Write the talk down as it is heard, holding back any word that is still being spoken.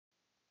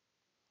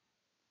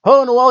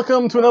Hello and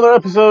welcome to another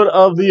episode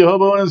of the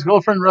Hobo and His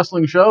Girlfriend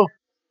Wrestling Show.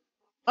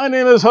 My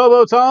name is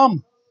Hobo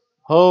Tom.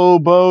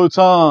 Hobo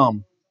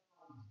Tom.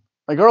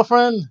 My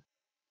girlfriend,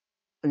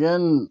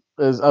 again,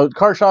 is out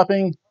car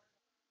shopping,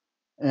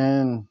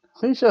 and I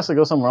think she has to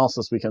go somewhere else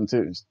this weekend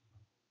too.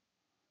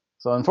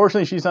 So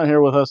unfortunately, she's not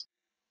here with us.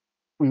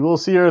 We will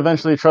see her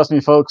eventually, trust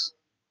me, folks.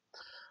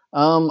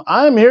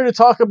 I'm here to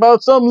talk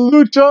about some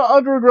Lucha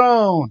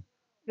Underground.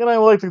 Again, I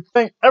would like to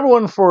thank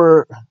everyone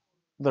for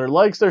their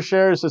likes, their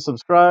shares, their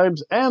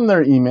subscribes, and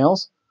their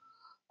emails.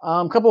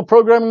 Couple of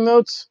programming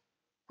notes.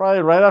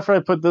 Probably right after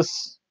I put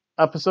this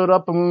episode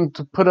up, I'm going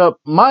to put up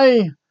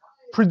my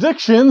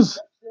predictions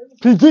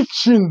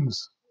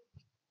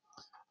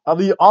of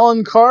the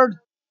All-In card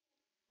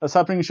that's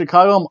happening in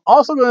Chicago. I'm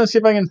also going to see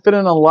if I can fit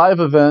in a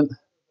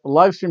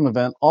live stream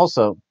event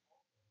also.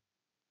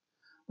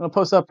 I'm going to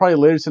post that probably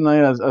later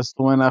tonight as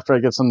to when after I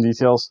get some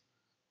details.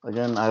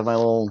 Again, I have my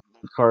little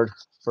card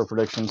for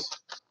predictions,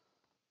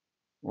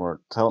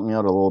 or to help me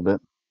out a little bit.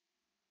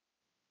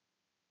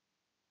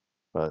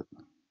 But,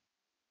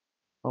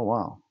 oh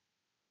wow.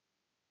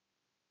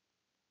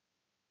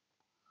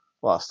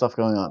 A lot of stuff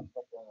going on.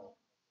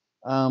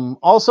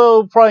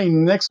 Also, probably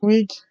next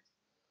week,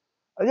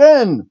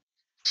 again,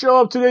 show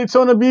up to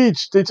Daytona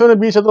Beach at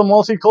the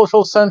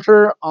Multicultural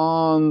Center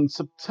on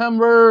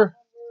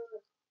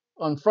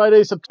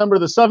Friday, September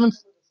the 7th.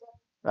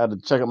 I had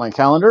to check out my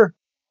calendar.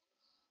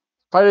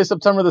 Friday,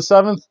 September the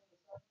 7th.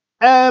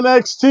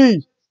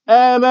 NXT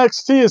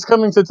is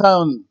coming to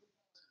town.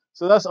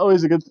 So that's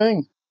always a good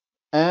thing.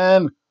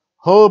 And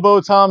Hobo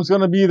Tom's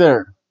going to be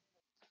there.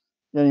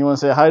 And you want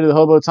to say hi to the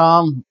Hobo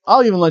Tom?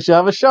 I'll even let you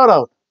have a shout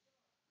out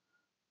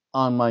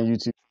on my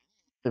YouTube.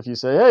 If you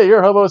say, hey,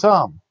 you're Hobo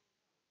Tom,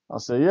 I'll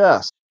say,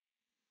 yes,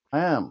 I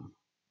am.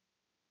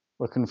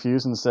 Look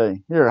confused and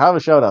say, here, have a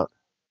shout out.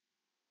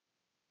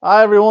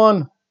 Hi,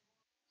 everyone.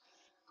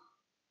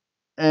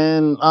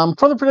 And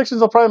for the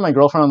predictions, I'll probably have my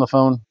girlfriend on the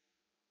phone.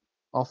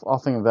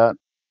 I'll think of that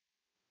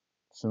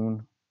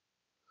soon.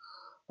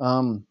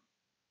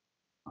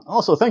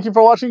 Also, thank you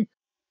for watching.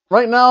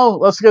 Right now,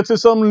 let's get to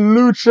some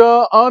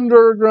Lucha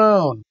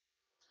Underground.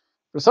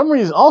 For some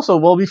reason, also,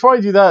 well, before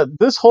I do that,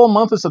 this whole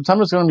month of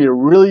September is going to be a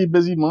really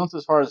busy month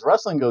as far as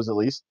wrestling goes, at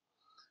least.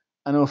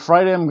 I know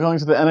Friday I'm going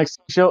to the NXT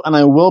show, and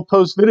I will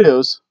post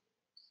videos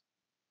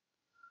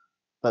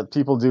that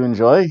people do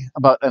enjoy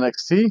about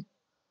NXT.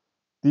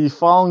 The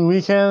following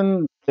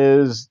weekend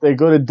is they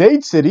go to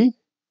Dade City,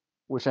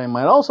 which I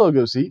might also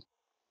go see.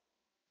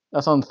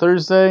 That's on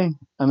Thursday.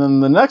 And then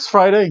the next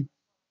Friday,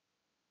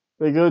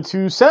 they go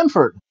to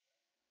Sanford,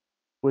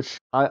 which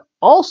I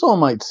also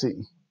might see.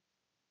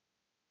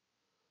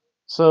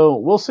 So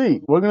we'll see.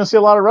 We're going to see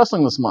a lot of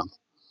wrestling this month.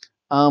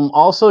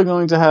 Also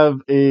going to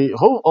have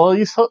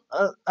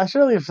I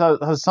should at least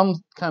have some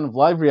kind of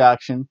live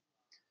reaction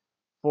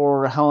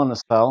for Hell in a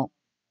Cell.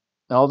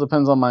 It all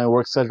depends on my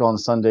work schedule on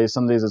Sundays.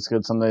 Some days it's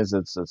good, some days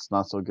it's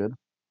not so good.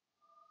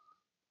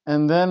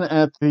 And then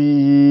at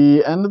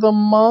the end of the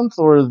month,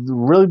 or the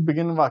really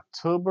beginning of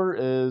October,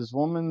 is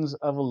Women's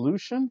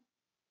Evolution,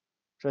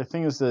 which I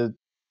think is I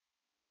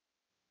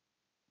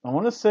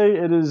want to say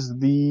it is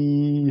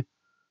the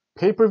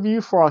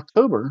pay-per-view for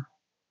October.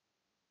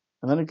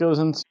 And then it goes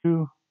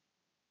into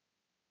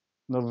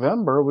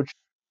November, which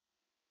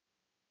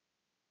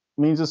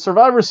means a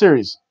Survivor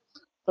Series.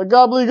 The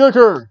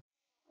Gobbledygooker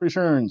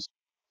returns.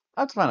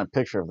 I have to find a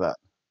picture of that.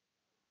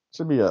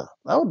 That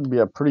would be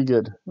a pretty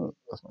good,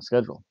 that's my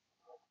schedule.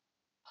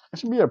 It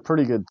should be a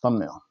pretty good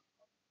thumbnail.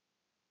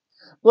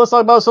 Let's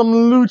talk about some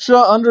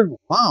Lucha Underground.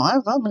 Wow, I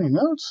have that many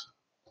notes?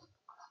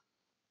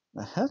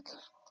 The heck?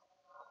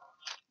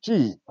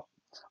 Gee.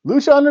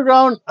 Lucha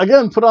Underground,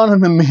 again, put on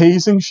an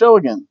amazing show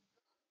again.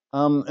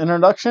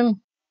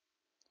 Introduction.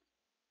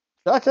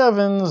 Jack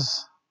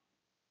Evans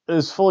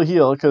is full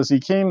heel because he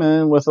came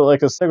in with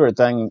a cigarette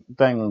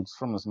dangling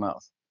from his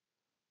mouth.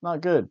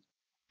 Not good.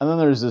 And then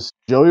there's this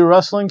Joey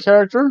wrestling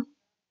character.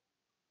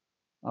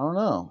 I don't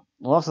know.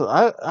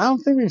 I don't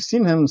think we've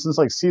seen him since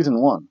like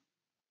season 1.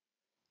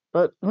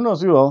 But who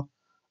knows? We will.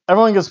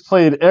 Everyone gets to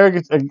play air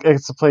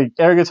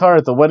guitar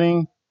at the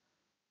wedding.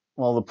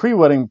 Well, the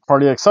pre-wedding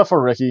party, except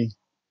for Ricky.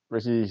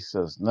 Ricky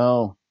says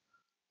no.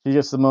 He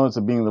gets the moment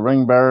of being the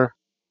ring bearer.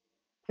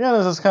 Yeah,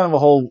 there's kind of a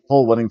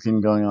whole wedding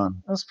theme going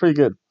on. That's pretty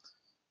good.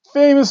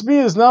 Famous B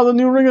is now the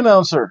new ring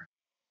announcer.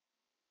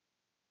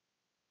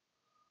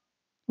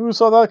 Who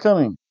saw that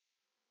coming?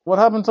 What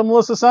happened to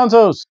Melissa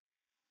Santos?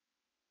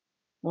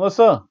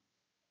 Melissa?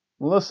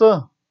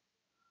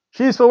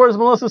 Jeez, but where's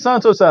Melissa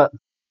Santos at?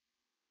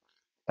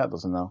 Cat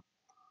doesn't know.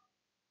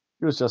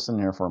 He was just in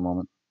here for a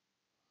moment.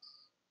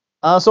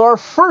 So our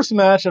first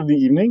match of the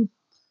evening,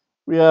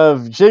 we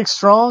have Jake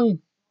Strong,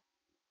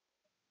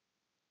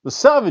 the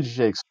Savage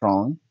Jake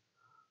Strong,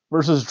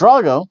 versus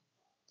Drago.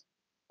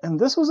 And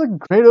this was a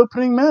great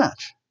opening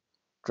match.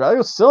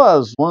 Drago still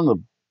has one of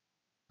the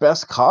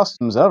best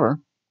costumes ever.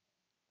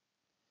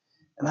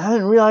 And I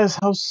didn't realize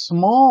how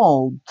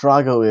small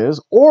Drago is,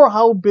 or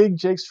how big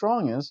Jake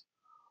Strong is,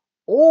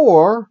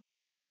 or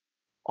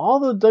all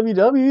the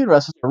WWE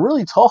wrestlers are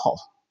really tall.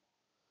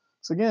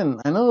 So again,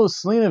 I know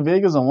Selena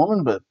Vega's a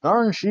woman, but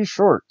darn, she's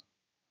short.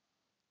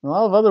 A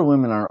lot of other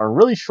women are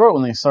really short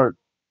when they start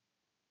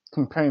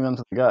comparing them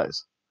to the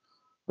guys.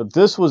 But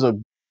this was a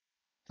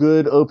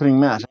good opening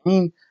match. I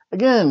mean,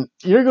 again,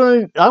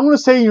 I'm gonna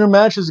say your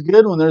match is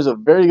good when there's a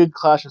very good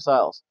clash of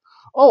styles.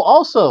 Oh,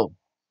 also,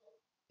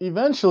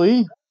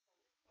 eventually,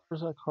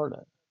 where's that card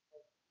at?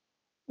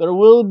 There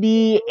will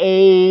be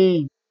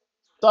a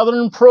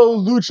Southern Pro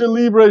Lucha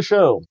Libre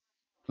show.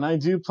 And I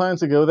do plan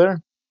to go there.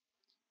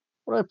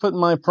 Where do I put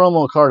my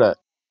promo card at?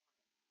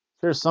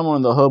 Here's somewhere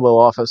in the Hobo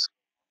office.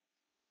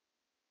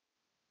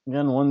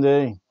 Again, one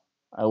day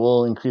I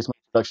will increase my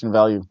production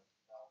value.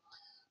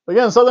 But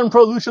again, Southern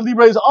Pro Lucha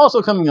Libre is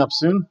also coming up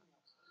soon.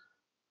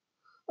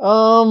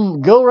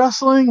 Go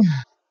Wrestling?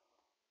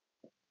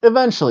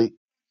 Eventually.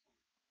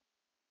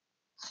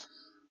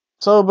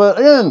 So, but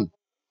again,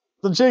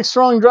 the Jake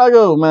Strong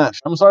Drago match.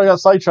 I'm sorry I got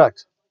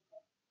sidetracked.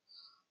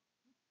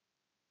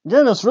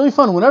 Again, it's really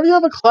fun. Whenever you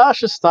have a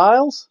clash of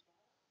styles,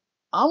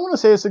 I want to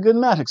say it's a good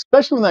match,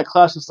 especially when that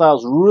clash of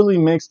styles really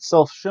makes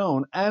itself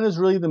shown and is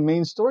really the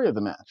main story of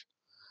the match.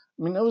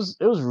 I mean, it was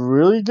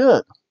really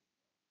good.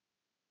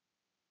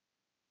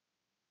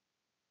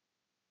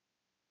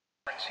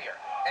 Here.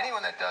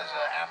 Anyone that does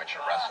amateur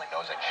wrestling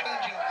knows that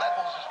changing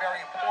levels is very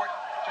important.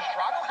 Does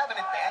Drago have an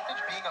advantage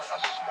being a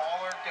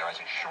smaller, dare I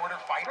say, shorter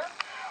fighter?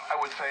 I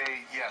would say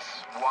yes.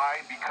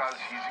 Why? Because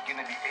he's going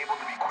to be able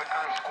to be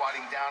quicker,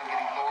 squatting down,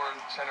 getting lower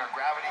center of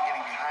gravity,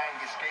 getting behind,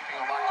 escaping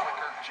a lot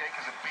quicker. Jake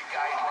is a big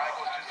guy.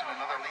 Drago's just in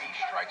another league.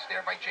 Strikes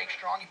there by Jake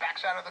Strong. He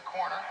backs out of the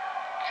corner.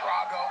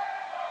 Drago,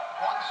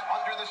 once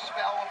under the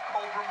spell of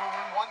Cobra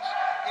Moon, once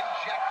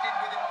injected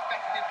with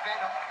infected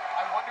venom.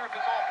 I wonder if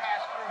it's all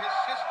passed through his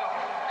system,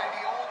 and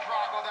the old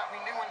Drago that we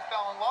knew and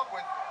fell in love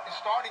with is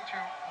starting to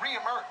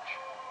re-emerge.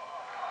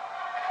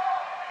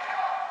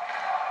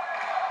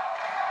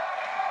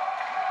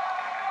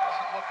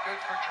 Doesn't look good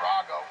for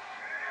Drago.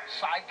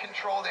 Side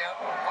control there.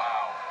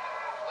 Wow.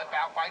 Flip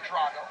out by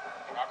Drago.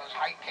 Drago's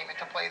height came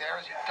into play there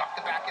as he ducked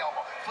the back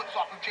elbow. Flips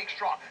off of Jake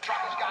Strong.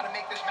 Drago's got to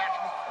make this match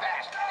move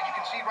fast. And you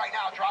can see right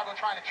now Drago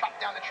trying to chop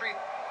down the tree.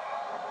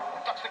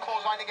 Ducks the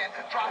clothesline again.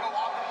 Drago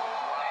on the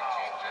move. And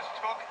Jake just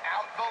took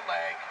out the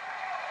leg.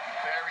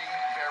 Very,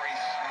 very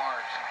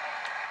smart.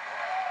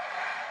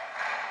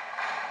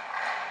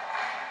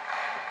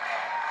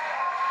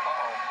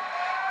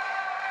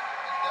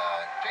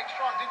 Jake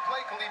Strong did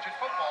play collegiate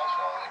football,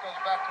 so it goes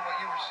back to what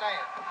you were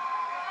saying.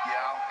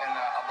 Yeah, and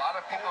a lot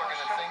of people are going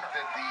to think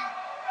that the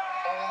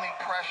only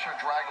pressure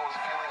Drago is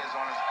feeling is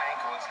on his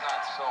ankle. It's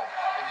not so.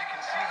 If you can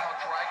see how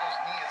Drago's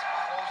knee is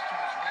close to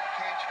his rib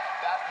cage,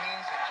 that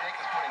means that Jake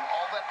is putting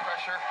all that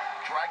pressure.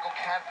 Drago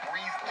can't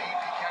breathe deep.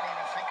 He can't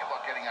even think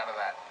about getting out of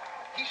that.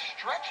 He's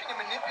stretching and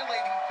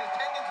manipulating the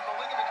tendons and the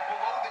ligaments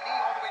below the knee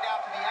all the way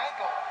down to the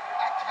ankle.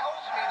 That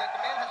tells me that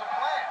the man has a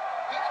plan.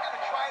 He's going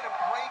to try to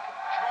break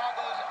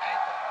Drago's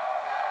ankle.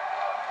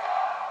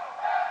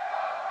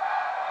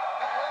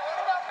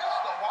 What about this,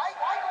 though? Why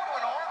go to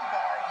an arm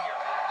bar here?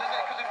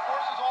 Because it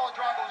forces all of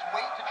Drago's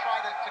weight to try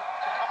to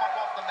come up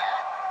off the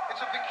mat?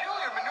 It's a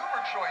peculiar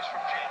maneuver choice from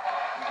Jake.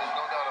 There's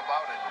no doubt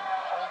about it.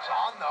 Holds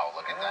on, though.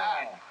 Look at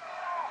that.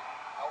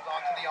 Held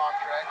on to the arm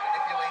drag,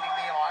 manipulating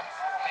the arm.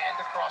 Hand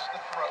across the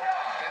throat.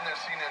 Been there,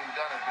 seen it, and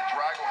done it. But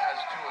Drago has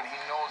too, and he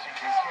knows he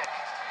can hit.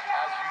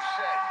 As you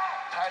said,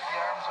 tied the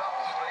arms up,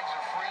 his legs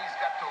are free. He's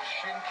got those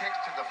shin kicks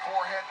to the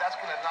forehead. That's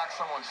going to knock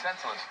someone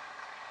senseless.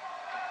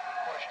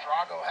 Of course,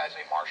 Drago has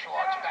a martial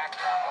arts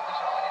background of his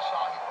own. You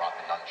saw he brought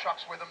the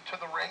nunchucks with him to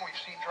the ring. We've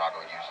seen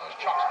Drago use those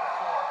chucks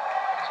before.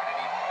 But he's going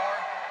to need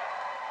more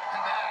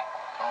than that.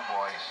 Oh,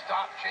 boy. To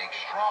stop Jake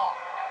Strong.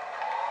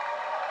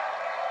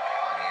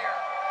 On here.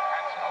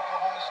 That's an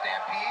Oklahoma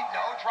Stampede.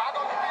 No, Drago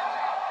wins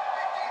out.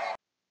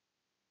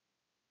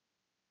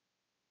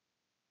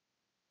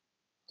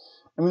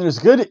 I mean, there's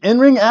good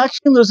in-ring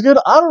action. There's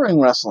good out-of-ring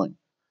wrestling.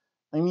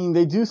 I mean,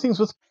 they do things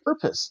with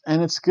purpose,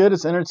 and it's good.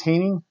 It's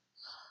entertaining.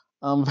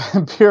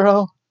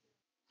 Vampiro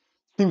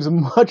seems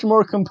much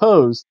more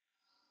composed,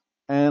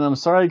 and I'm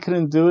sorry I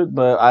couldn't do it,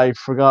 but I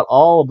forgot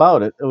all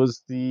about it. It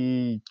was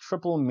the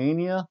Triple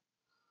Mania.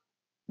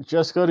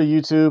 Just go to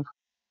YouTube,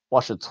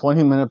 watch the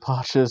 20-minute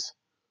patches.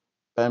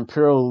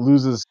 Vampiro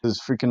loses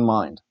his freaking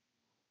mind.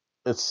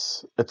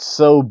 It's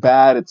so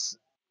bad. It's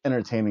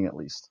entertaining at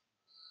least.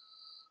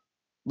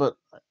 But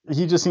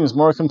he just seems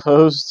more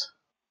composed.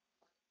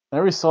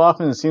 Every so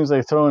often, it seems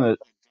like throwing a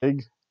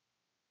dig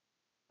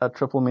at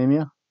Triple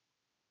Mania.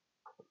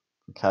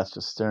 The cat's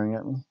just staring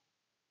at me.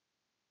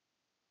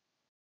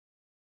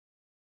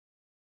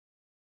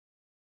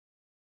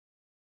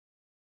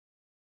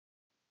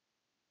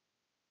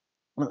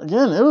 But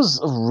again, it was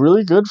a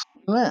really good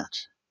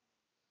match.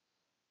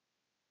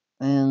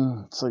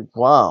 And it's like,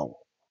 wow.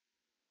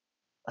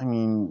 I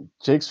mean,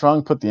 Jake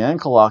Strong put the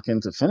ankle lock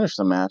in to finish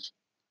the match,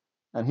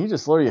 and he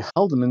just literally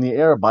held him in the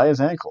air by his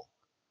ankle.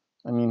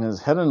 I mean,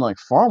 his head and like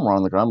forearm were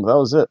on the ground, but that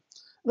was it.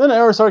 Then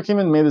Aerostar came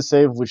in and made the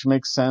save, which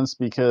makes sense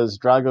because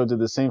Drago did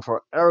the same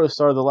for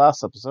Aerostar the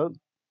last episode.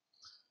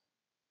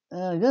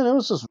 And again, it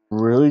was just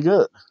really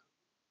good.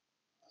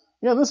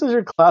 Yeah, this is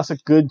your classic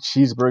good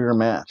cheeseburger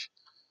match.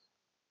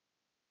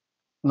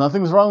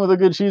 Nothing's wrong with a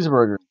good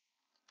cheeseburger.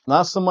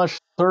 Not so much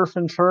surf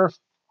and turf,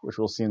 which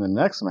we'll see in the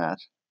next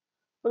match,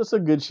 but it's a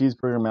good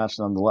cheeseburger match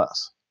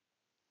nonetheless.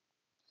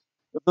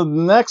 The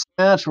next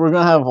match, we're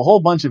going to have a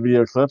whole bunch of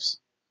video clips,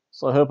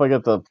 so I hope I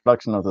get the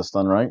production of this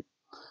done right.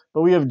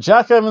 But we have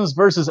Jack Evans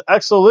versus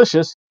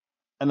Exolicious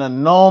in a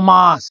no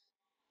mas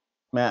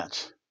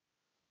match.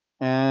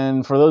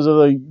 And for those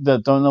of you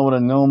that don't know what a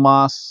no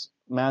mas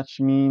match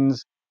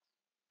means,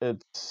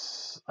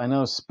 it's, I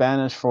know,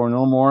 Spanish for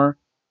no more.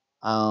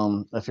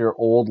 If you're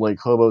old like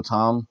Hobo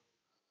Tom,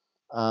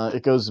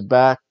 it goes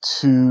back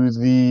to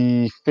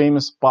the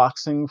famous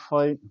boxing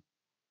fight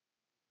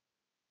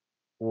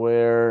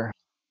where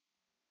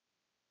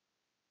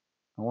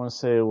I want to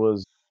say it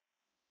was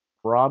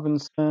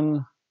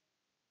Robinson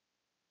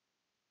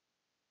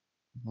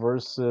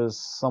versus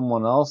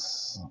someone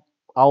else.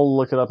 I'll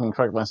look it up and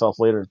correct myself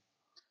later.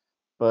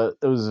 But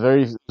it was a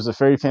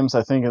very famous,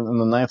 I think, in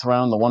the 9th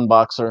round, the one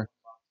boxer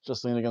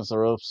just leaned against the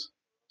ropes.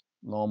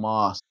 No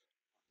mas.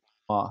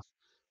 Mas.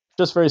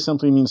 Just very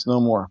simply means no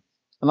more.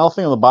 And I'll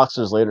think of the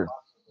boxers later.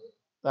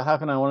 That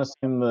happened, I want to say,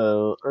 in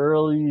the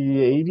early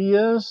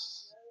 80s,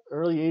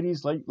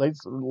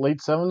 late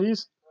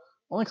 70s.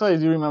 Only because I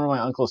do remember my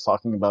uncles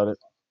talking about it.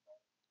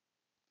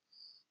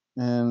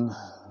 And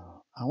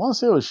I want to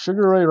say it was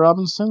Sugar Ray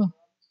Robinson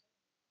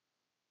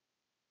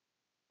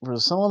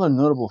versus some other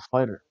notable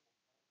fighter.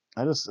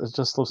 It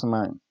just slips in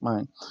my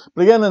mind.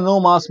 But again, the no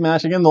mas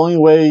match. Again, the only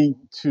way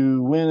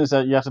to win is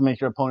that you have to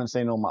make your opponent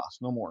say no mas,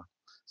 no more.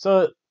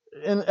 So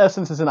in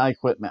essence, it's an I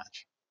quit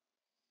match.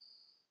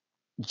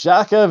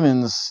 Jack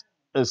Evans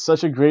is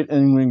such a great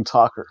in-ring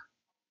talker.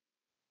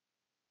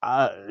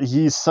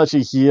 He's such a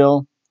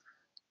heel.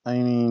 I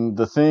mean,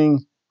 the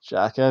thing,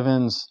 Jack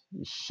Evans,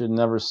 you should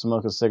never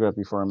smoke a cigarette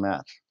before a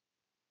match.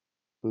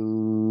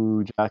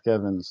 Ooh, Jack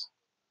Evans.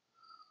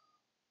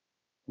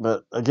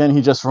 But again,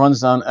 he just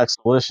runs down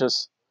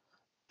Exolicious.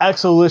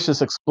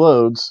 Exolicious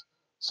explodes,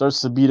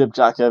 starts to beat up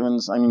Jack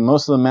Evans. I mean,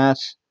 most of the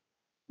match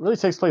really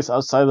takes place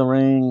outside the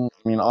ring.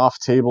 I mean, off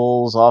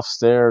tables, off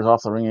stairs,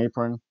 off the ring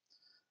apron.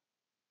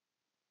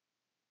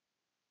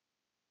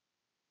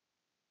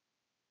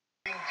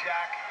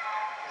 Jack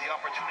the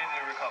opportunity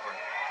to recover.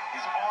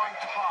 He's on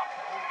top.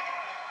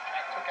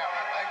 Jack took out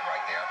that leg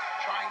right there,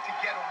 trying to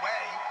get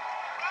away.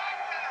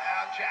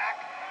 Now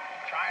Jack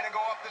trying to go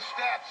up the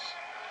steps.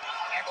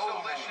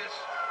 Exolicious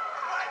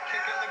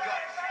kick in the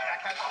gut. Jack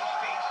has some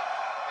space.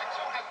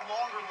 Exo has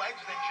longer legs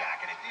than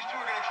Jack, and if these two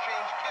are going to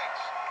exchange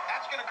kicks,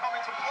 that's going to come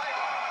into play.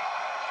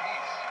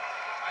 Jeez.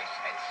 Nice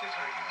head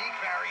scissor, unique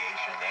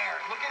variation there.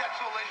 Look at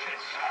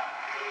Exolicious.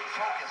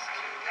 Focused.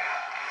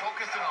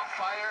 Focused and on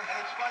fire. And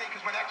it's funny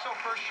because when Exo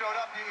first showed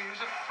up, he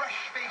was a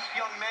fresh-faced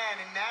young man,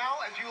 and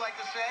now, as you like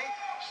to say,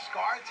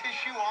 scar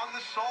tissue on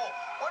the soul.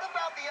 What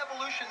about the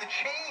evolution, the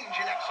change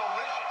in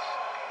Exolicious?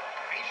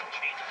 Facial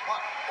change as well.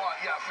 Well,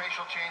 yeah,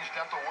 facial change,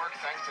 dental work,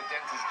 thanks to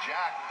Dentist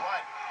Jack.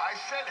 But I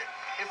said it,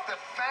 if the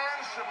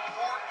fans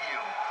support you,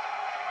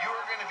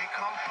 you're going to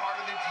become part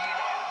of the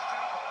DNA of this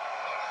temple.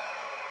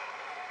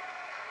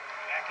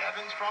 Jack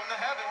Evans from the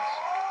heavens.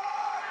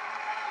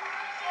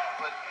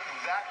 But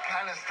that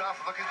kind of stuff,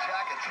 look at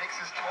Jack, it takes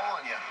its toll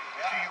on you.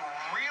 Yeah. Do you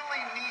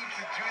really need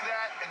to do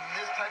that in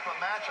this type of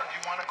match, or do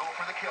you want to go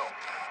for the kill?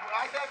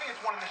 I think it's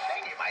one and the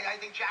same. I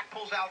think Jack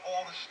pulls out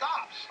all the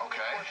stops.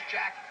 Okay. Of course,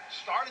 Jack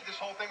started this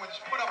whole thing with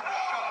his put up or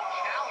shut up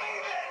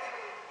challenge.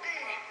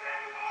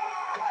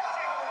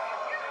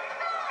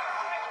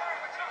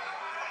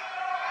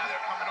 Now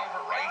they're coming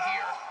over right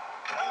here.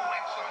 Oh,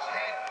 Exo's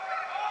head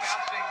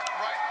bouncing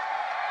right.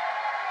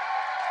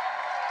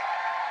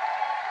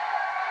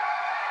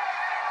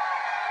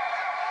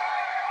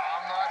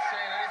 I'm not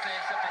saying anything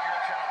except that you're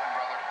a gentleman,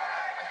 brother.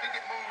 I think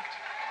it moved.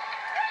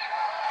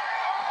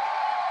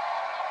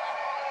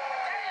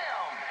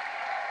 Damn!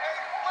 A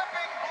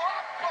flipping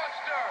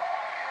blockbuster.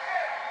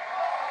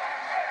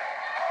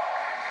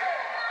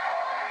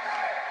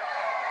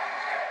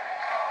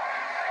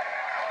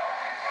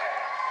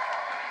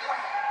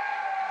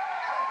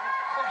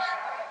 Of course,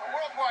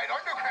 Worldwide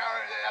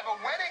Underground have a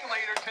wedding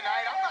later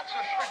tonight. I'm not so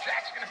sure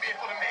Jack's going to be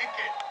able to make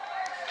it.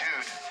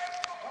 Dude,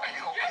 are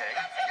you okay?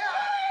 Yeah.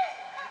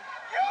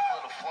 You look a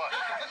little flushed.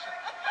 Listen.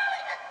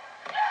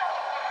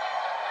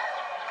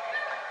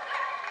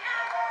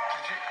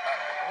 Did you,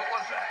 what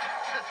was that?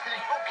 Are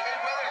you okay,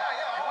 brother?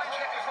 Yeah. You went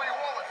checking for your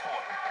wallet for?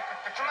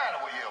 What's the matter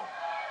with you?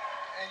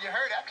 And you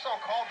heard Exo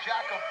call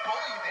Jack a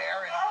bully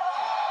there, and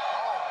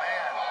Oh,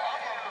 man.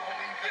 I'm of the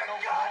belief that no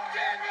grown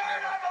man should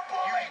ever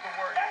use the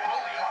word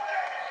bully.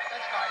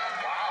 That's not even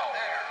Wow.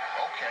 there.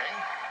 Okay.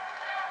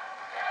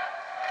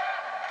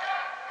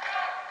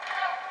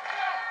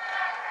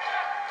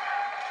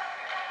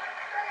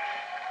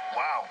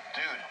 Wow,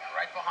 dude.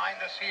 Right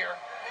behind us here.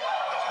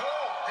 The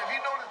whole, have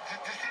you noticed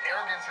just the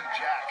arrogance in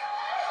Jack?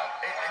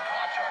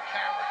 Watch our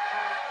camera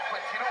crew.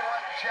 But you know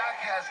what? Jack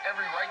has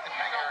every right to be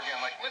Hang on. arrogant.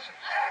 Like, Listen.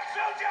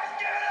 Exo, just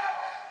get up!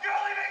 You're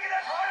only making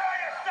this harder on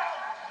yourself!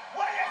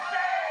 What do you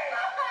say?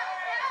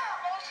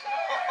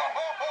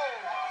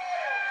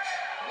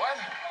 What?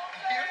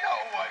 You know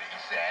what he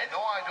said. No,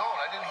 I don't.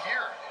 I didn't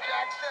hear.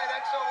 Jack said,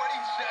 Exo, what did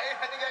he say? I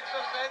think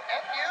Exo said,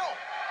 F you.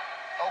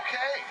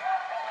 Okay.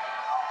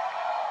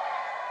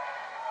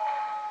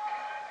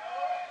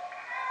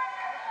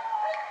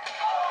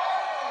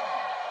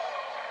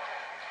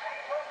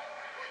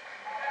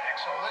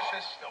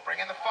 Exolicious still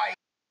bringing the fight.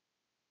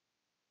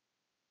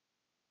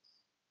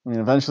 I mean,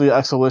 eventually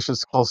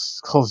Exolicious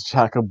calls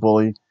Jack a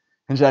bully,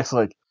 and Jack's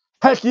like,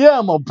 "Heck yeah,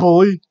 I'm a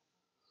bully."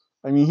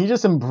 I mean, he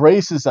just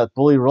embraces that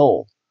bully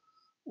role.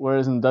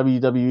 Whereas in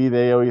WWE,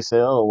 they always say,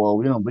 "Oh, well,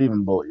 we don't believe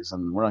in bullies,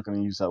 and we're not going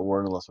to use that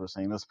word unless we're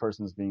saying this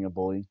person is being a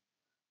bully,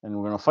 and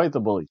we're going to fight the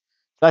bully."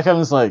 Jack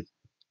Evans like,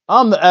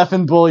 "I'm the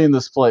effing bully in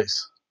this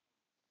place."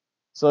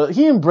 So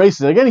he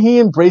embraces it. Again, he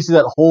embraces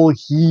that whole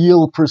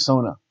heel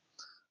persona,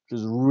 which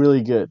is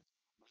really good.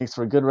 Makes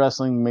for good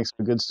wrestling, makes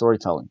for good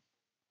storytelling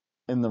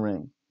in the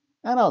ring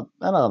and out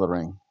of the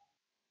ring.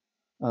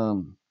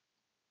 Um,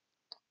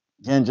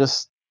 Again,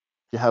 just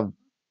you have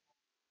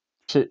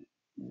shit.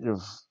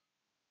 You've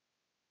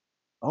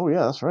oh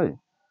yeah, that's right.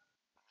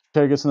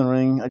 Chair gets in the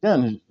ring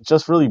again,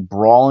 just really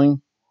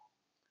brawling,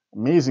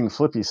 amazing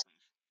flippy. It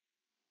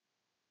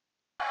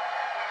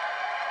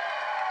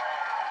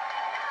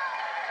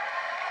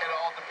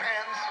all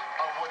depends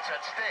on what's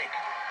at stake.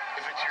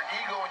 If it's your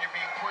ego and you're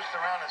being pushed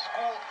around in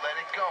school, let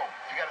it go.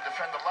 If you got to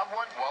defend a loved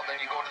one, well,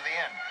 then you go to the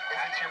end. If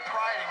it's your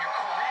pride and your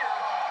career,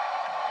 well,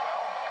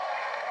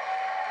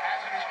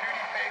 Hazardous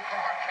duty pay for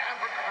our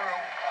camera crew.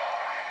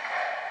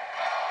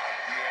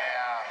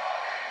 yeah.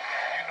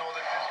 You know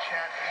that this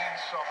chant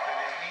means something.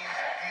 It means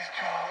that these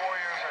two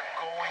warriors are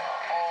going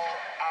all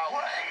out.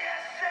 What do you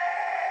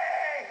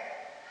say?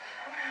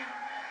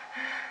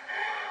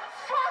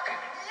 Fuck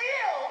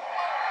you!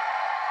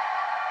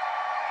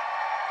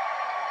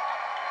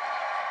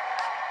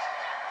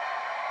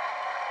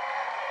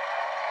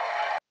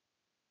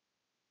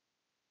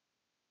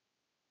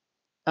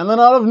 And then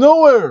out of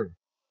nowhere,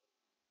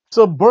 it's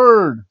a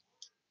bird.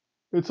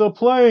 It's a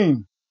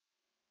plane.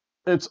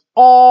 It's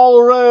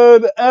all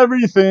red,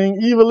 everything,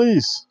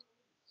 Evilise.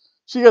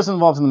 She gets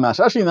involved in the match.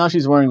 Actually, now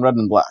she's wearing red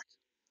and black.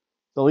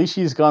 So at least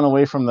she's gone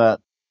away from that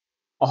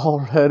all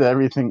red,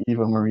 everything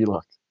Eva Marie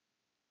look.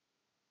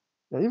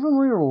 Yeah, Eva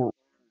Marie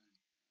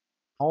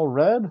all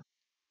red?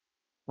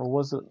 Or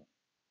was it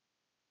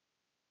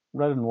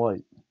red and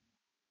white?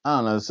 I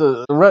don't know. It's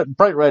a red,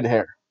 bright red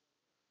hair.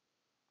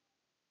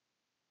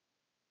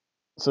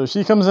 So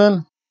she comes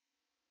in.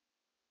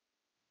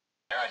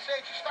 Dare I say,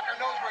 she stuck her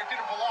nose where it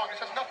didn't belong.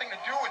 This has nothing to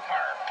do with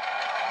her.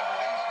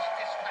 Evilise is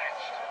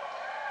mismatched.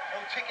 No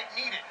ticket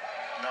needed.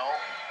 No.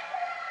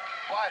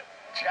 But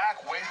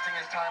Jack wasting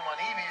his time on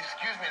Evie,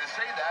 excuse me to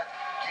say that,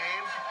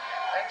 gave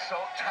Exo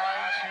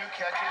time to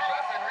catch his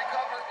breath and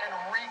recover and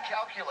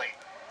recalculate.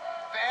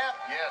 Vamp,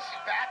 Yes.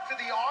 back to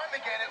the arm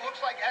again. It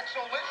looks like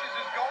Exolicious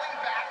is going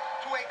back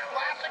to a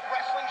classic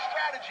wrestling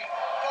strategy.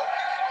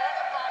 Focus on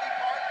a body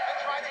part and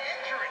try to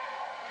injure it.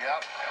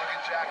 Yep. Look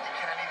at Jack. He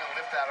can't even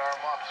lift that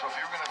arm up. So if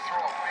you're going to throw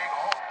a big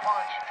hook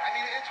punch, I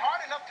mean, it's hard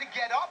enough to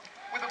get up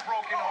with a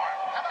broken arm.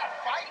 How about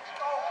fight?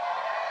 oh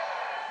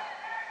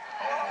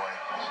boy.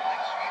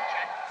 Slight sweep,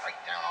 Jack right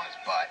down on his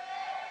butt.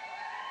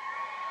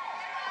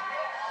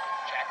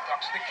 Jack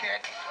ducks the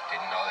kick.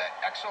 Didn't know that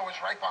Exo was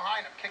right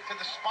behind him. Kick to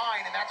the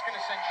spine, and that's going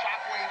to send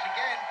shockwaves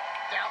again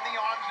down the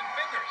arms and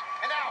fingers.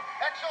 And now,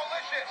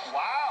 Exolicious.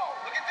 Wow.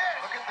 Look at this.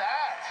 Look at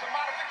that. Some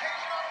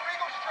modification on a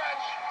regal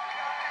stretch.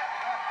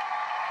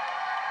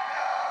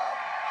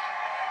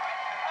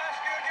 Ask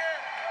you again.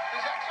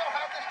 Does Exo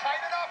have this tight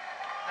enough?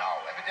 No,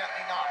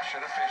 evidently not. Should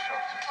have fish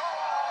hooked.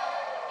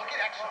 Look at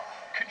Exo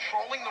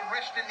controlling the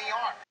wrist and the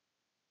arm.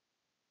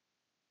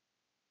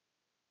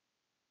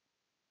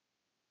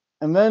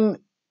 And then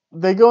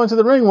they go into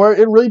the ring where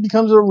it really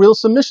becomes a real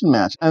submission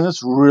match. And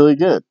it's really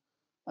good.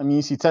 I mean,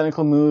 you see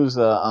technical moves,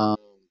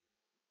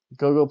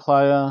 Go-Go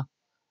Playa,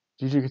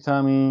 Juju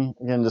Katami.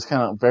 Again, just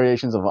kind of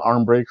variations of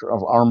arm break,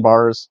 of arm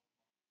bars,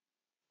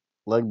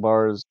 leg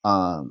bars,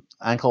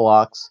 ankle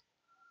locks.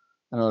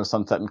 I know there's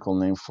some technical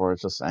name for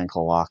it, just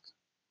ankle lock.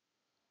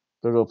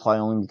 Go-Go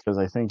Playa only because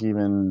I think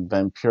even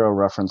Vampiro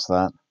referenced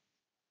that.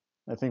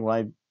 I think when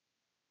I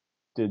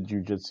did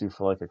jiu-jitsu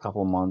for like a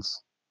couple of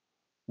months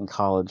in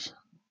college,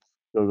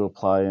 Go-Go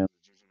Playa,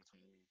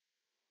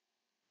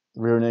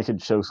 rear naked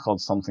choke's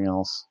called something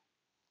else.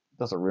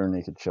 That's a rear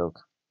naked choke.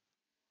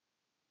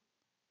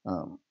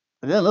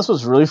 Again, this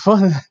was really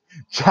fun.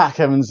 Jack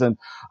Evans said,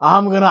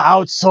 "I'm gonna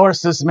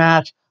outsource this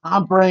match.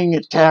 I'm bringing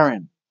it,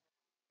 Karen."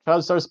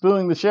 Crowd starts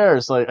booing the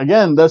chairs. Like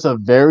again, that's a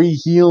very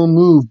heel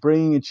move,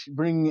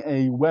 bringing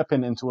a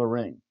weapon into a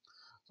ring.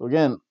 So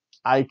again,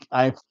 I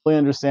fully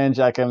understand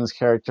Jack Evans'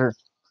 character.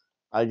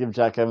 I give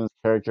Jack Evans'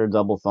 character a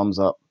double thumbs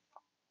up.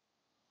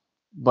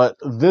 But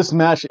this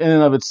match in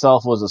and of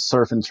itself was a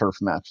surf and turf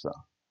match, though.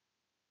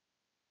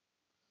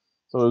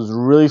 So it was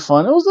really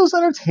fun. It was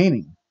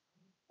entertaining.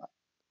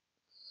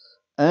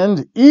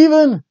 And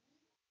even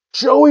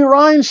Joey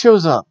Ryan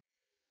shows up.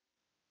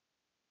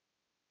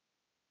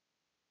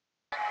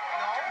 No,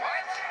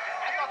 what?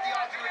 I thought the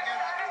odds were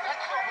against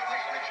Exo, but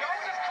listen to Joe.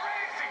 This is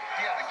crazy.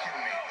 You gotta be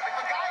kidding me.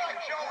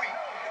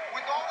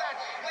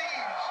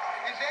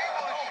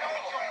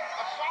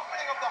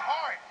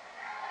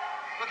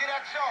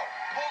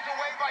 pulled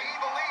away by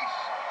Evilise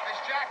as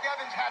Jack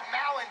Evans had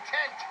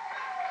malintent.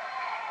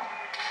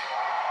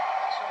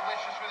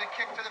 Exolicious with a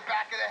kick to the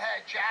back of the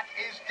head. Jack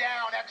is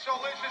down.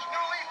 Exolicious,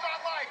 new lease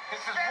on life.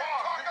 This is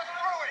wrong. Talk us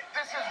through it.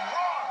 This is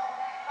wrong.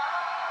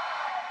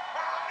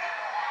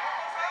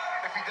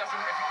 If he doesn't,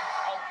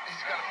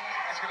 it's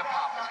gonna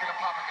pop. It's gonna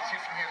pop. I can see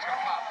it from here. It's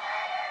gonna pop.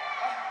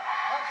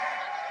 And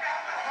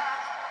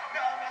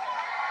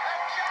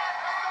Jack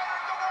has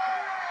entered the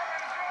ring.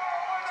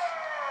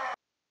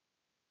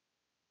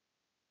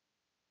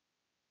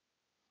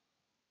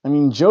 I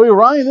mean, Joey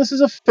Ryan, this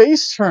is a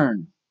face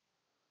turn.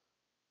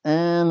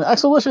 And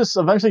Exolicious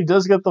eventually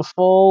does get the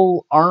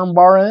full arm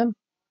bar in.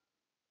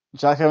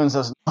 Jack Evans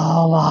says,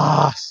 "No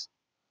loss."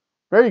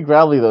 Very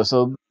gravelly, though,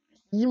 so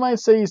you might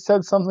say he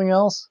said something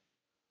else.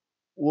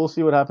 We'll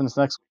see what happens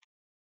next week.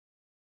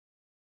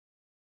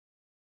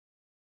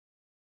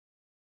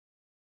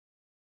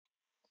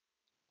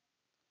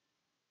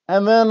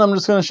 And then I'm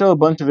just going to show a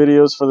bunch of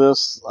videos for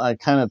this. I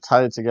kind of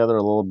tied it together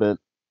a little bit.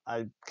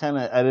 I kind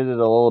of edited it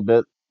a little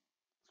bit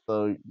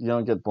so you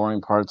don't get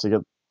boring parts. You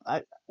get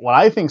what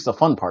I think is the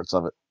fun parts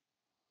of it.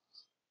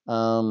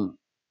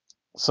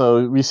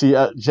 So we see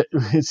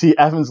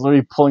Evans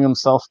literally pulling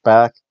himself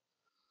back.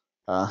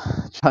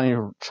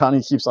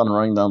 Johnny keeps on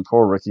running down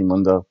poor Ricky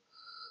Mundo.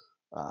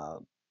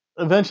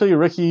 Eventually,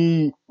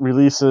 Ricky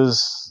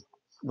releases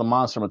the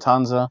Monster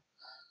Matanza.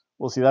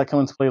 We'll see that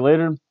come into play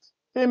later.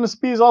 Famous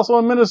B is also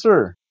a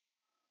minister.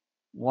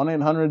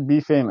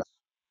 1-800-BE-FAMOUS.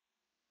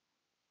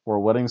 For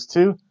weddings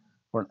too.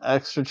 For an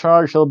extra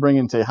charge, he'll bring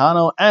in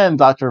Tejano and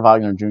Dr.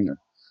 Wagner Jr.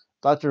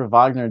 Dr.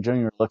 Wagner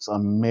Jr. looks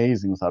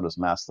amazing without his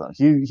mask though.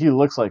 He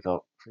looks like a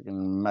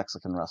freaking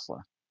Mexican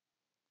wrestler.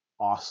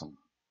 Awesome.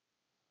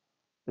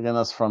 Again,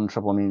 that's from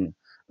Triple Mania.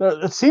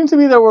 It seemed to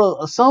me there were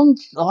a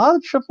lot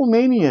of Triple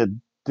Mania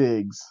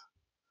digs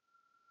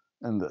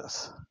in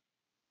this.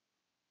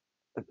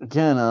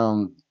 Again,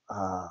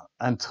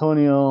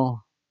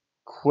 Antonio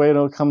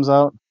Cueto comes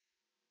out,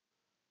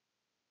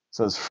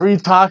 says free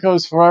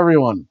tacos for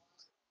everyone.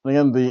 And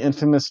again, the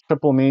infamous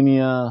Triple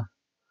Mania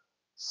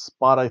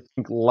spot I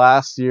think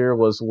last year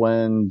was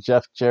when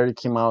Jeff Jarrett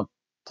came out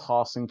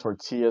tossing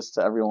tortillas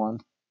to everyone.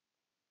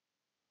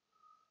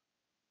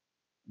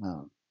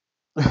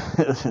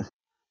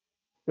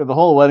 The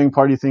whole wedding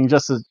party thing.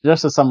 Just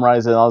to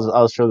summarize it,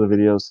 I'll show the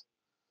videos.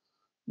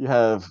 You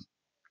have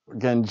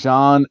again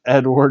John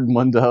Edward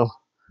Mundo,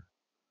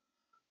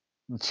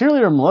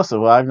 cheerleader Melissa,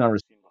 who I've never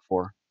seen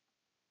before.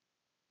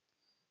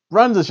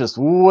 Brenda's just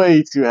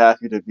way too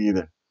happy to be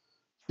there.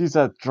 She's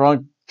that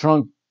drunk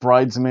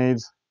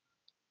bridesmaids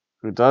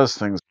who does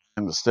things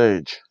on the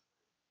stage.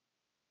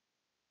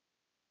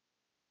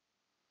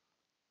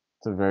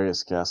 To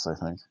various guests, I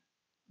think,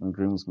 and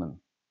groomsmen.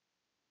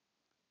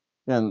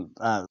 And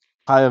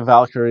Taya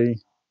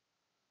Valkyrie.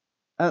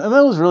 And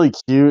that was really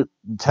cute.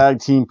 Tag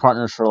team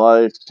partners for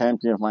life,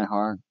 champion of my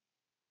heart.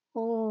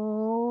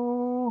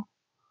 Oh.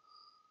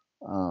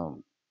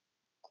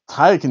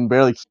 Taya can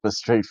barely keep a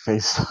straight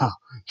face, though.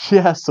 She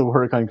has to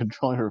work on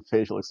controlling her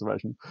facial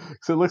expression.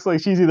 Because it looks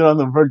like she's either on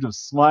the verge of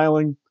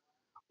smiling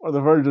or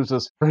the verge of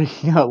just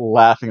breaking out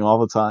laughing all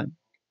the time.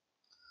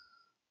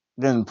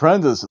 Again,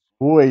 Brenda's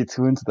way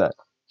too into that.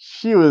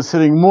 She was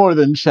hitting more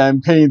than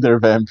champagne there,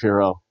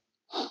 Vampiro.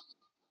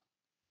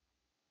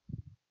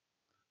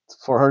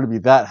 For her to be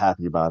that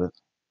happy about it.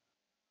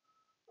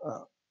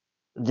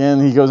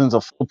 Again, he goes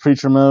into full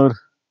preacher mode.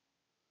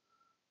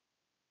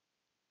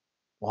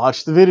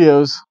 Watch the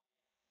videos.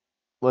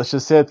 Let's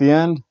just say at the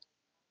end,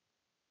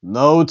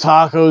 no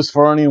tacos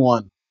for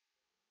anyone.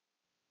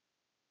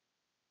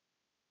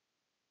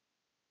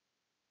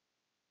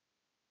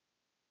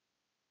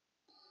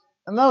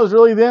 And that was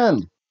really the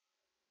end.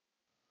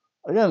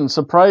 Again,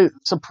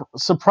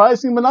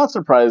 surprising but not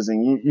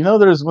surprising. You know,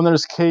 when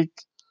there's cake.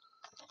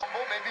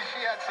 Maybe she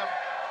had some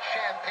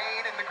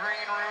champagne in the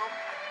green room.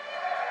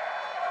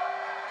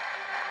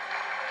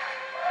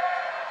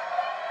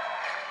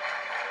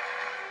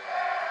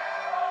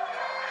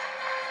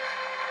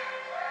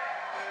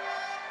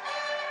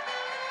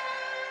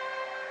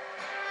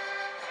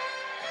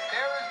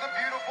 There is the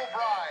beautiful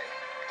bride,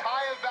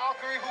 Taya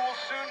Valkyrie, who will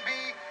soon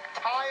be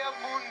Taya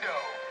Mundo.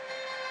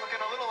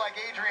 Looking a little like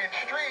Adrian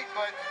Street,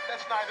 but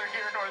that's neither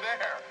here nor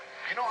there.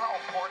 You know how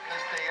important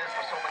this day is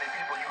for so many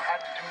people? You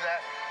had to do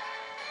that.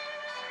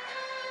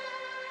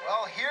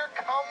 Well, here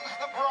comes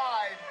the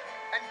bride.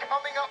 And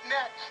coming up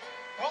next,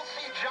 we'll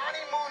see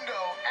Johnny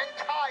Mundo and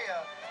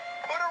Taya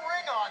put a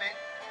ring on it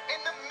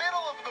in the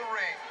middle of the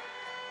ring.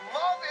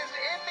 Love is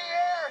in the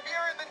air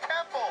here in the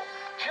temple.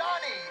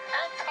 Johnny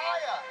and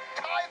Taya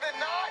tie the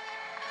knot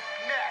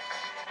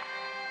next.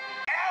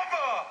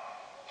 Ever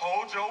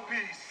hold your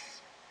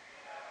peace.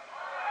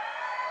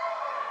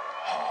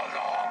 Hold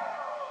on,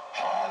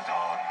 hold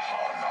on,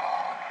 hold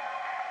on.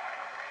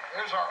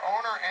 There's our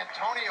owner,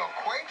 Antonio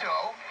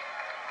Cueto.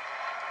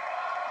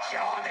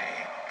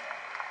 Johnny,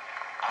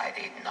 I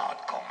did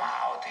not come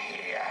out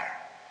here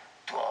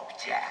to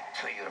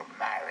object to your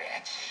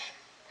marriage.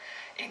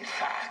 In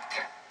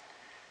fact,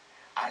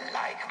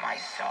 unlike my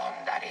son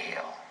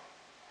Darío,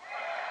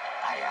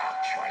 I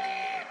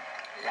actually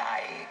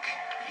like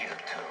you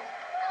too.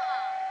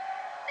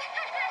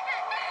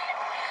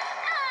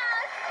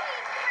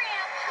 Sweet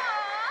Grandpa.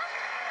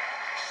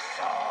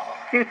 So,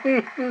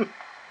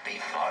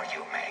 before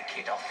you make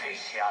it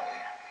official,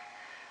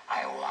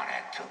 I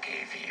wanted to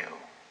give you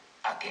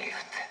a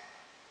gift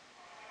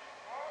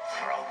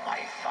from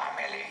my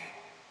family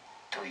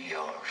to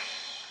yours.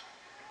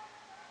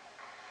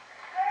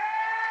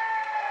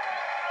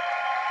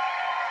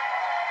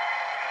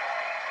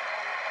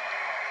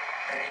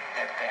 Ring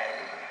the bell.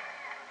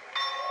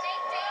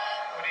 Ding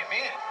ding. What do you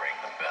mean, ring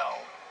the bell?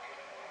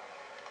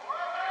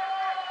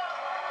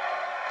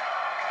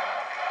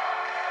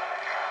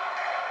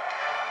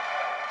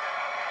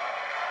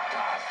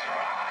 That's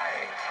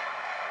right.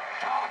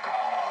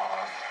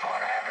 Tacos for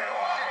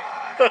everyone.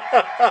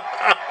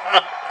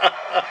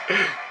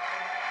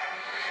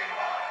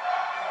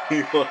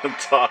 You want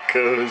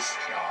tacos?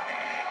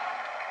 Johnny,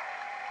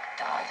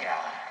 Taya,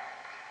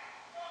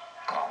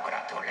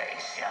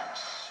 congratulations.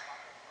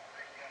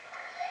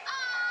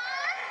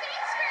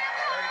 Thanks,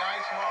 Grandpa. Very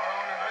nice of our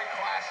owner, very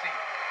classy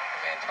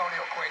of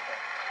Antonio Cueto.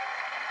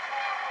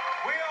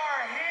 We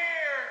are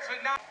here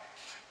tonight,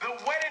 the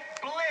wedded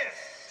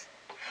bliss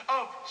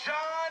of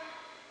John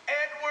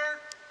Edward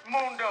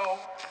Mundo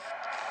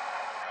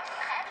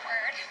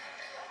Edward.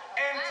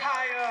 and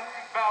Taya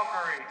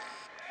Valkyrie.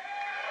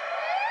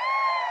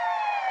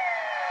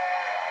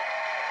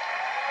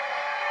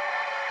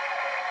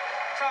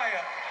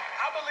 Taya,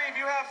 I believe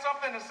you have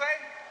something to say.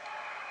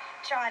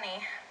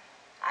 Johnny,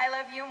 I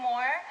love you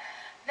more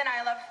than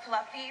I love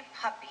fluffy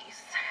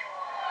puppies.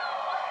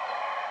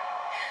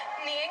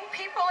 Kneeing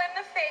people in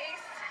the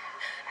face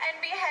and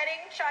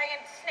beheading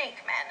giant snake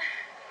men.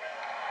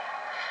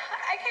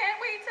 I can't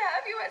wait to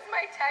have you as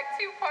my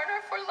tattoo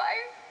partner for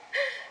life,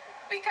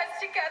 because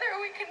together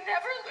we can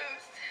never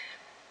lose.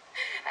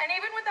 And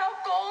even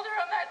without gold or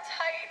on that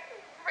tight,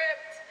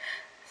 ripped,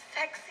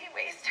 sexy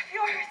waist of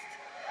yours,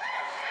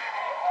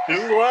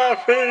 He's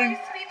laughing.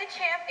 always be the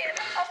champion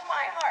of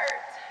my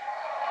heart.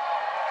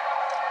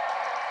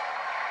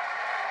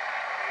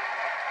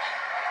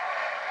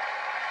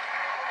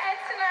 And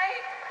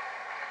tonight,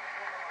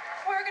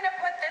 we're gonna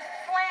put this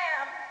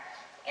slam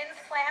in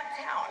Slam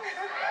Town. I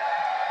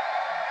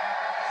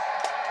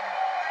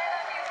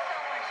love you so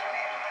much,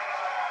 babe.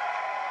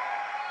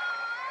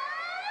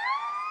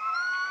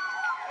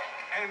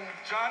 And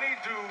Johnny,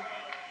 do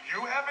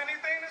you have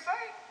anything to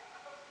say?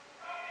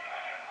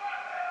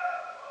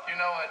 You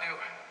know I do.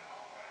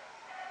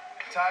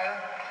 Taya,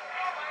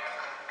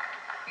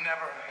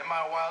 never in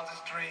my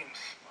wildest dreams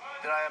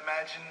did I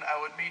imagine I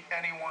would meet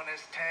anyone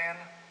as tan,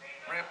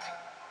 ripped,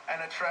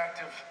 and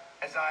attractive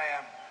as I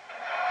am.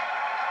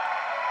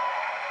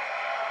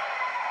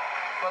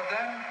 But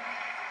then,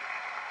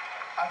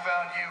 I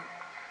found you.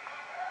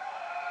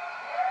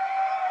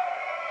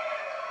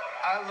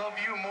 I love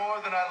you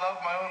more than I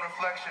love my own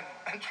reflection.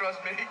 And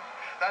trust me,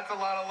 that's a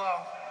lot of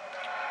love.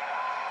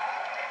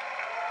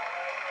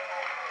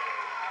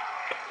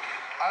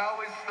 I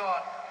always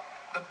thought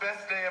the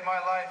best day of my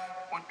life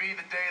would be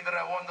the day that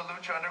I won the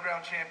Lucha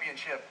Underground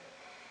Championship.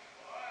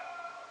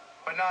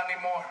 But not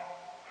anymore.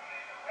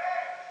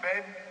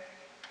 Babe,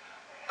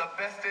 the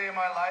best day of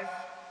my life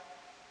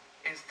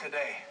is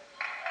today.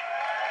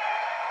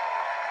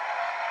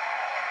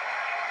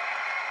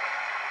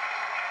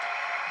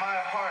 My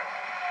heart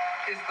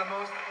is the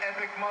most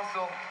epic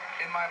muscle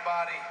in my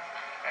body,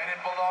 and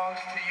it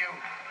belongs to you.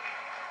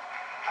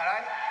 And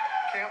I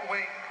can't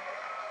wait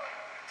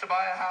to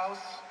buy a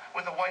house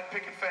with a white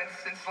picket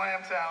fence in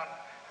Slamtown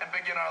and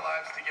begin our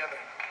lives together.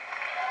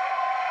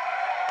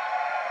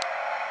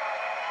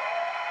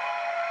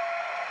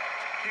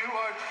 You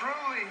are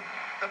truly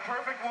the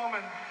perfect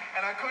woman,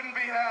 and I couldn't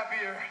be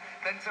happier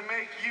than to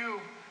make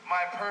you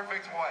my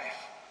perfect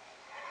wife.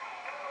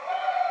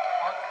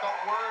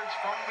 Heartfelt words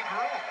from the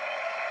groom.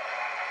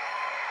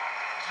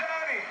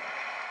 Johnny,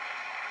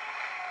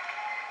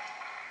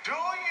 do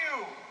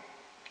you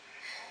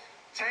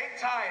take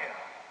Taya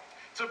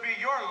to be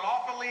your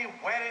lawfully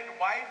wedded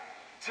wife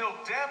till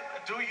death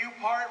do you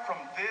part from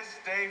this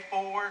day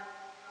forward?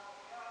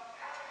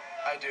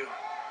 I do.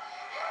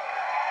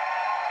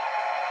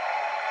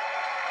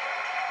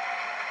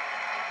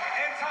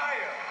 And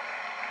Taya,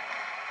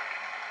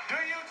 do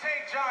you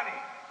take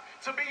Johnny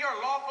to be your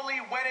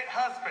lawfully wedded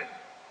husband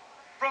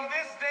from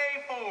this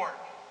day forward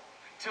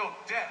till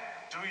death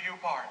do you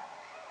part?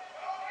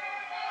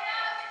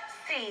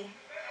 See.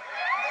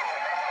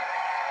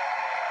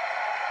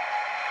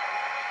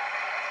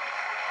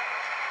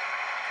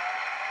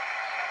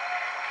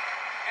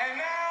 And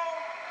now,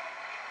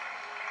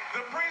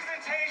 the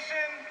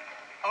presentation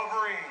of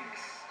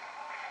rings.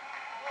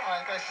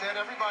 Like I said,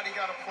 everybody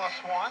got a +1.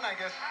 I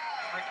guess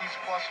Ricky's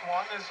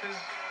 +1 is his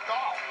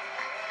golf.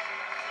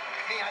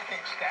 Me, I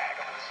think stag.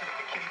 I'm gonna sit at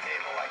the kitty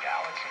table like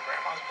Alex and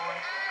Grandma's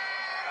boys.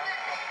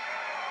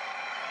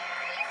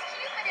 He's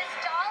cute, but his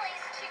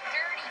dolly's too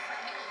dirty for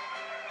me.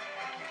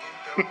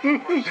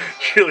 Patterned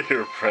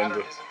Cheerleader friend.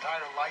 his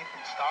entire life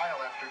and style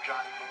after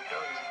Johnny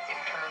Mundo. He's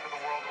an intern to the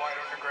Worldwide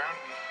Underground.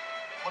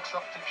 He looks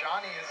up to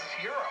Johnny as his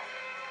hero.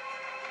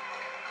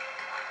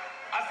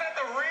 I said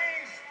the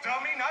rings,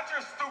 dummy, not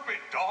your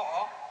stupid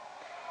dog.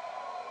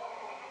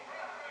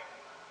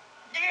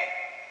 Yeah.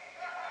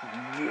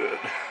 Good.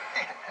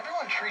 Man,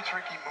 everyone treats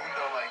Ricky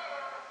Mundo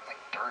like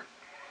dirt.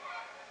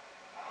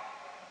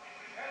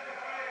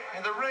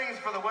 And the rings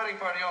for the wedding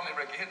party only,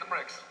 Ricky. Hit the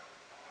bricks.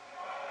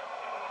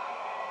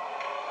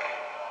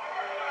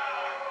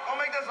 Don't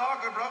make this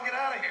awkward, bro. Get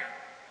out of here.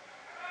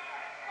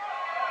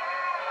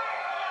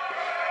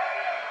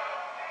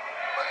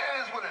 But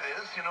it is what it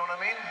is, you know what I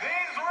mean?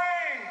 These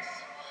rings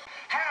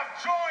have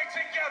joined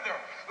together.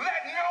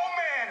 Let no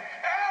man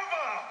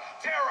ever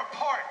tear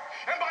apart.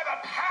 And by the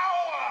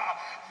power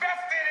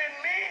vested in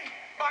me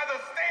by the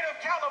state of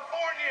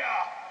California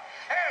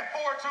and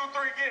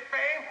 423 Get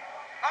Fame,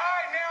 I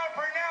now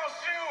pronounce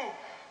you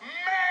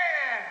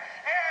man.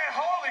 And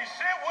holy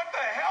shit, what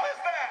the hell is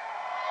that?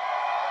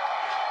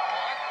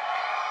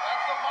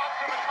 That's the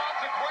monster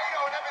Matanza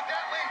Cueto, and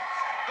evidently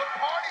the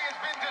party has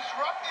been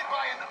disrupted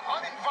by an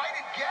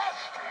uninvited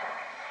guest.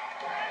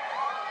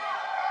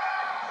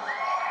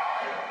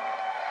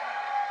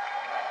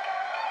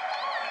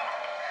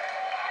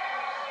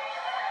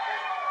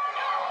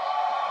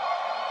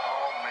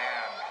 Oh,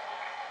 man.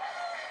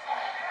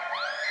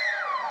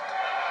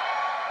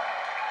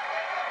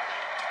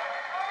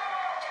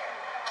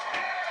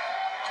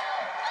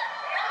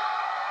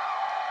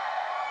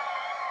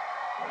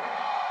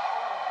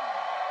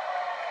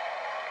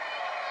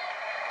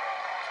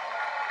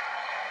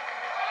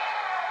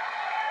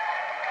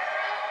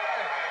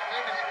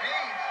 Famous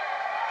beads.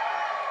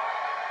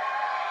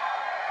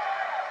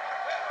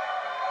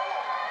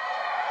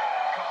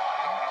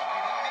 Come on, are you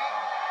kidding me?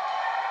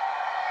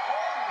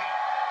 Holy.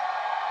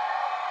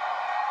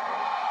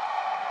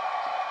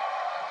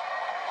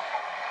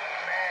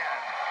 Man.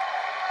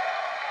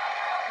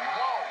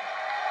 Whoa.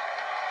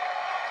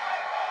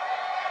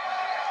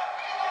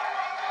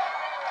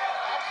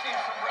 I've seen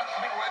some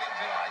wrestling weddings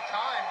in my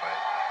time, but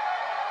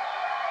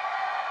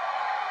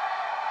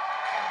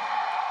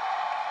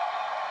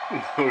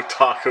No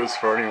tacos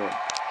for anyone.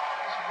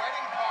 this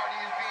wedding party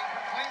is being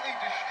completely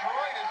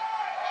destroyed as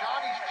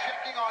Johnny's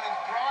checking on his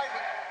bride.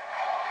 But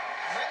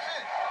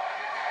listen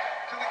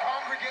to the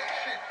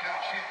congregation.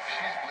 Dude,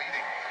 she's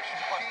bleeding.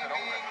 She's busted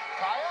open.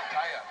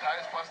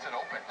 Taya's busted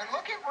open. And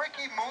look at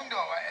Ricky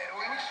Mundo.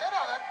 We said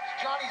how that's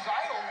Johnny's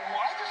idol.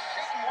 Why just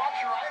sit and watch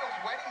your idol's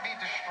wedding be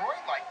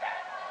destroyed like that?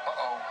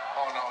 Uh-oh.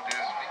 Oh, no, dude.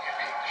 It's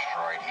being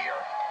destroyed here.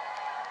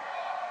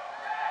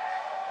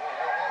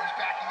 Whoa. He's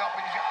backing up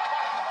and he's got...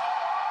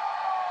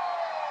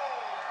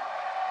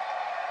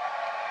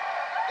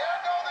 There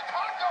go the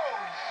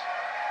tacos!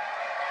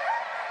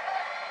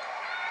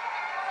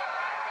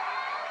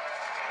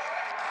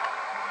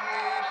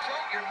 You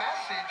sent your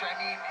message. I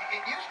mean,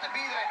 it used to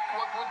be that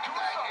what would do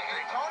something.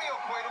 Antonio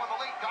Cueto and the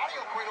late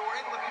Dario Cueto were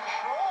able to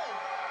control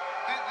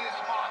this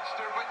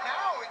monster, but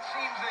now it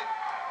seems that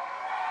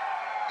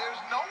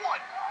there's no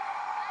one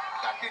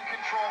that can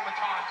control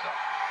Matanza.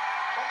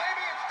 So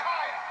maybe it's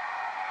Taya.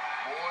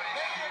 Boy,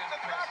 Maybe she it's is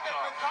the fact pissed that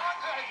off.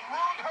 Matanza has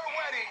ruined her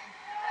wedding.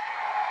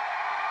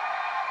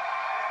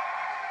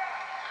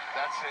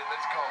 That's it.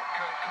 Let's go.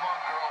 Good. Come on,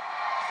 girl.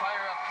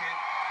 Fire up, kid.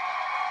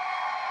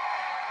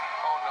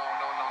 Oh, no.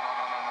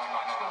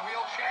 Watch the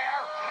wheelchair.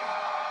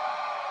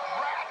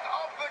 Wrath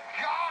of the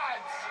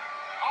gods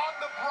on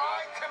the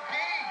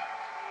bride-to-be.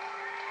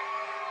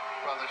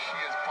 Brother, she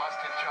is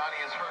busted. Johnny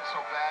is hurt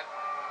so bad.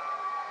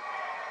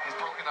 He's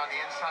broken on the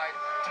inside.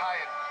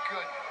 Taya,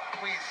 good.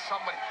 Please,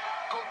 somebody,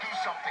 go do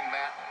something,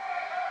 Matt.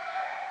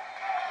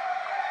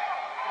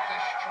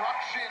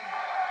 Destruction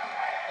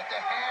at the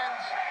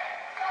hands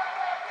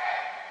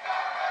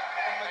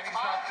of And he's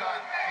not Matanza.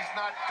 done. He's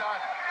not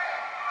done.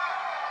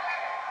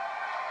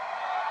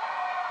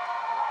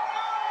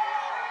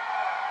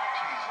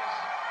 Jesus.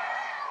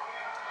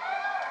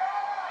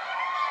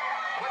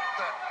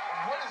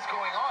 What is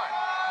going on?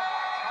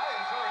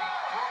 Taya's already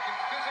broken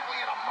physically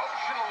and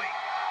emotionally.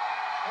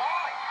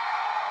 Why?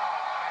 Oh,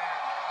 man.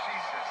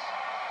 Jesus.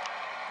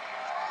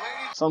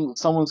 Ladies,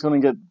 Someone's gonna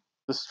get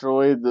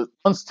destroyed.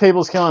 Once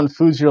tables count on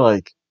foods, you're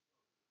like,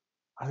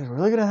 are they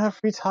really gonna have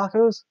free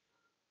tacos?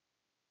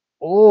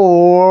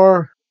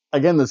 Or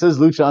again, this is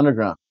Lucha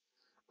Underground.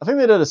 I think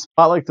they did a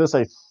spot like this.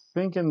 I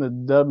think in the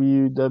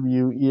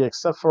WWE,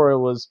 except for it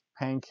was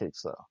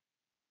pancakes though.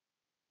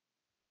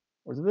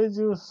 Or did they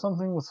do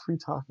something with free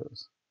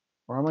tacos?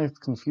 Or am I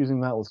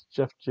confusing that with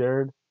Jeff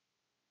Jarrett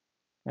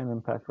and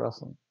Impact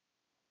Wrestling?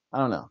 I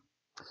don't know.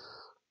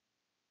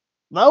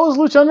 That was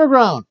Lucha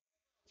Underground.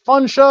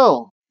 Fun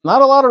show.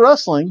 Not a lot of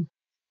wrestling,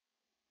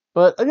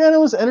 but again, it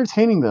was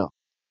entertaining though.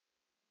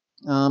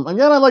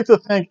 Again, I'd like to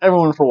thank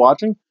everyone for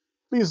watching.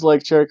 Please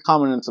like, share,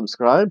 comment, and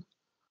subscribe.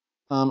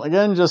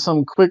 Again, just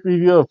some quick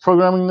review of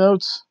programming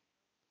notes.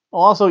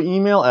 I'll also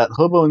email at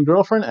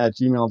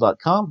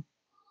hoboandgirlfriend@gmail.com.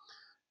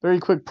 Very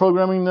quick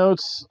programming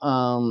notes.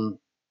 I'm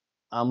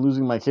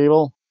losing my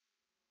cable,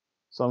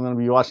 so I'm going to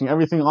be watching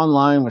everything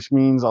online, which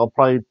means I'll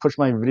probably push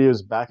my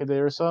videos back a day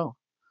or so.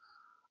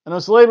 I know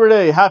it's Labor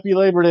Day. Happy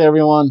Labor Day,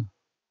 everyone.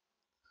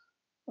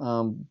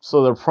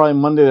 So they're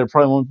probably Monday. There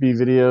probably won't be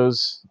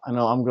videos. I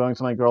know I'm going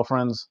to my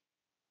girlfriend's.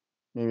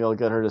 Maybe I'll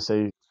get her to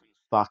say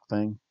stock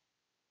thing.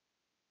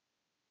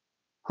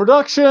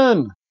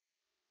 Production.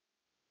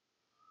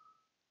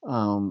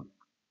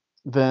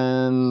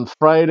 Then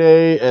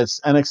Friday it's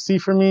NXT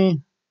for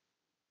me.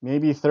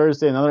 Maybe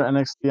Thursday another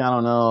NXT. I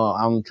don't know.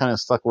 I'm kind of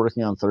stuck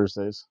working on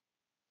Thursdays.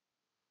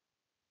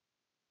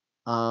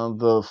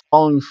 The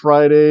following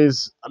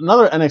Fridays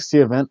another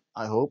NXT event.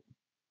 I hope.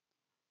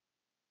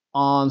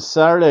 On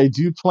Saturday, I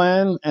do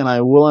plan, and I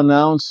will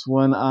announce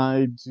when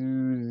I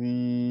do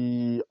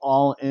the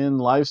all-in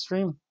live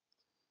stream.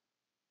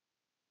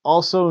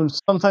 Also,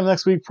 sometime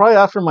next week, probably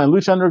after my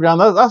Lucha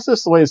Underground, that's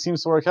just the way it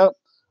seems to work out.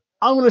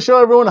 I'm going to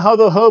show everyone how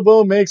the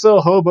Hobo makes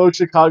a Hobo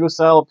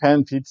Chicago-style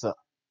pan pizza.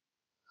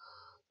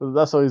 So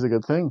that's always a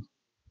good thing.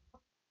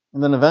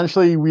 And then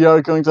eventually, we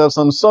are going to have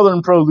some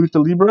Southern Pro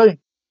Lucha Libre.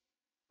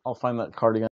 I'll find that card again.